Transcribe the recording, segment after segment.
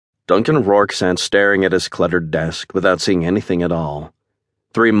Duncan Rourke sat staring at his cluttered desk without seeing anything at all.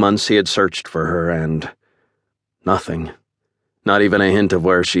 3 months he had searched for her, and nothing. Not even a hint of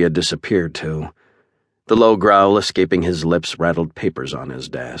where she had disappeared to. The low growl escaping his lips rattled papers on his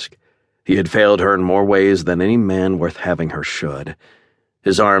desk. He had failed her in more ways than any man worth having her should.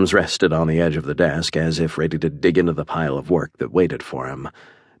 His arms rested on the edge of the desk as if ready to dig into the pile of work that waited for him,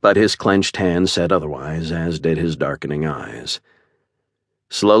 but his clenched hand said otherwise, as did his darkening eyes.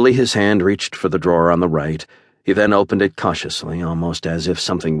 Slowly his hand reached for the drawer on the right. He then opened it cautiously, almost as if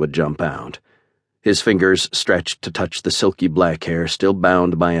something would jump out. His fingers stretched to touch the silky black hair still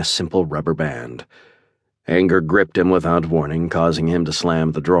bound by a simple rubber band. Anger gripped him without warning, causing him to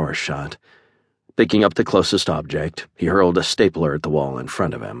slam the drawer shut. Picking up the closest object, he hurled a stapler at the wall in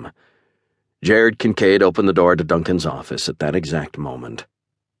front of him. Jared Kincaid opened the door to Duncan's office at that exact moment.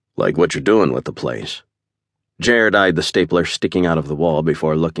 "Like what you're doing with the place?" Jared eyed the stapler sticking out of the wall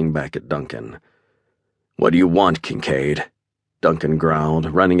before looking back at Duncan. "What do you want, Kincaid?" Duncan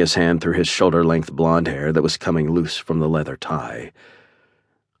growled, running his hand through his shoulder-length blonde hair that was coming loose from the leather tie.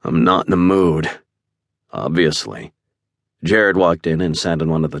 "I'm not in the mood." "Obviously." Jared walked in and sat in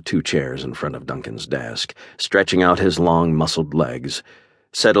one of the 2 chairs in front of Duncan's desk, stretching out his long, muscled legs,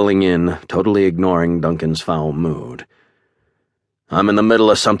 settling in, totally ignoring Duncan's foul mood. "I'm in the middle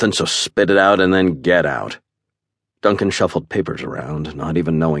of something, so spit it out and then get out." Duncan shuffled papers around, not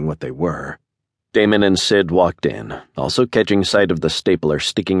even knowing what they were. Damon and Sid walked in, also catching sight of the stapler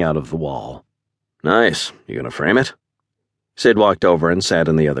sticking out of the wall. "Nice. You gonna frame it?" Sid walked over and sat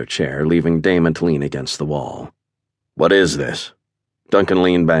in the other chair, leaving Damon to lean against the wall. "What is this?" Duncan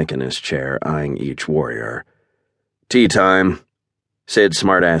leaned back in his chair, eyeing each warrior. "Tea time." Sid's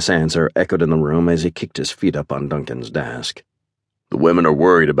smart-ass answer echoed in the room as he kicked his feet up on Duncan's desk. "The women are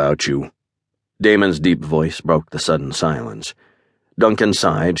worried about you." Damon's deep voice broke the sudden silence. Duncan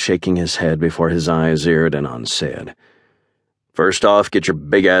sighed, shaking his head before his eyes zeroed in on Sid. "First off, get your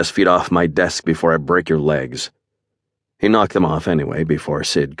big-ass feet off my desk before I break your legs." He knocked them off anyway before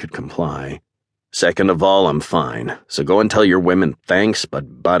Sid could comply. "Second of all, I'm fine, so go and tell your women thanks,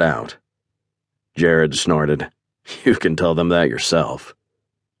 but butt out." Jared snorted. "You can tell them that yourself."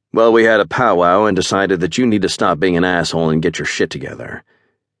 "Well, we had a powwow and decided that you need to stop being an asshole and get your shit together."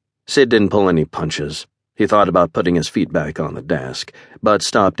 Sid didn't pull any punches. He thought about putting his feet back on the desk, but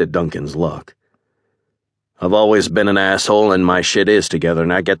stopped at Duncan's look. "I've always been an asshole, and my shit is together.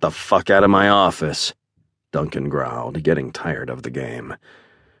 Now get the fuck out of my office," Duncan growled, getting tired of the game.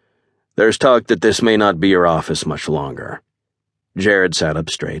 "There's talk that this may not be your office much longer." Jared sat up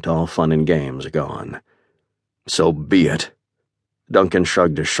straight, all fun and games gone. "So be it." Duncan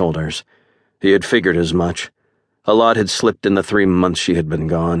shrugged his shoulders. He had figured as much. A lot had slipped in the 3 months she had been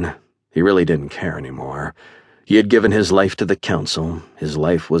gone. He really didn't care anymore. He had given his life to the council. His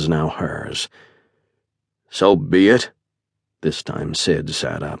life was now hers. "So be it?" This time Sid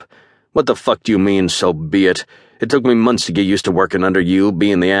sat up. "What the fuck do you mean, so be it? It took me months to get used to working under you,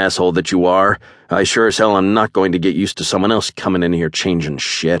 being the asshole that you are. I sure as hell am not going to get used to someone else coming in here changing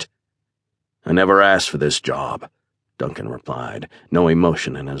shit." "I never asked for this job," Duncan replied, no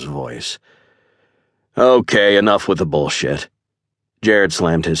emotion in his voice. "Okay, enough with the bullshit." Jared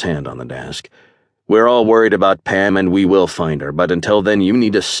slammed his hand on the desk. "We're all worried about Pam, and we will find her, but until then you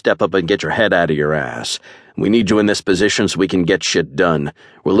need to step up and get your head out of your ass. We need you in this position so we can get shit done.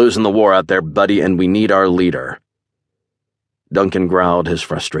 We're losing the war out there, buddy, and we need our leader." Duncan growled his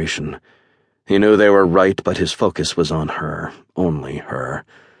frustration. He knew they were right, but his focus was on her, only her.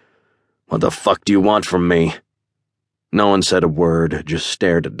 "What the fuck do you want from me?" No one said a word, just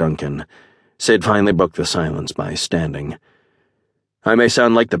stared at Duncan. Sid finally broke the silence by standing. "I may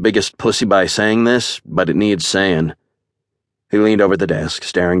sound like the biggest pussy by saying this, but it needs saying." He leaned over the desk,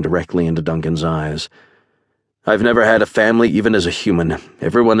 staring directly into Duncan's eyes. "I've never had a family, even as a human.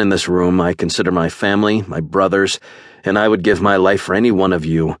 Everyone in this room I consider my family, my brothers, and I would give my life for any one of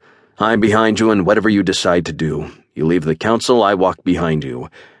you. I'm behind you in whatever you decide to do. You leave the council, I walk behind you.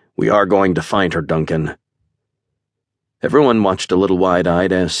 We are going to find her, Duncan." Everyone watched a little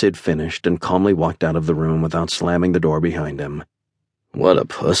wide-eyed as Sid finished and calmly walked out of the room without slamming the door behind him. "What a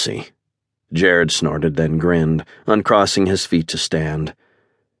pussy," Jared snorted, then grinned, uncrossing his feet to stand.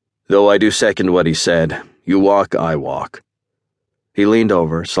 "Though I do second what he said. You walk, I walk." He leaned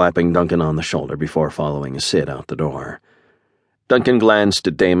over, slapping Duncan on the shoulder before following Sid out the door. Duncan glanced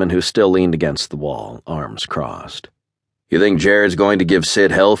at Damon, who still leaned against the wall, arms crossed. "You think Jared's going to give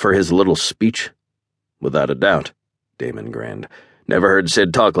Sid hell for his little speech?" "Without a doubt," Damon grinned. "Never heard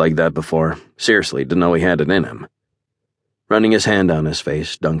Sid talk like that before. Seriously, didn't know he had it in him." Running his hand down his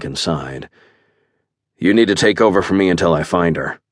face, Duncan sighed. "You need to take over for me until I find her.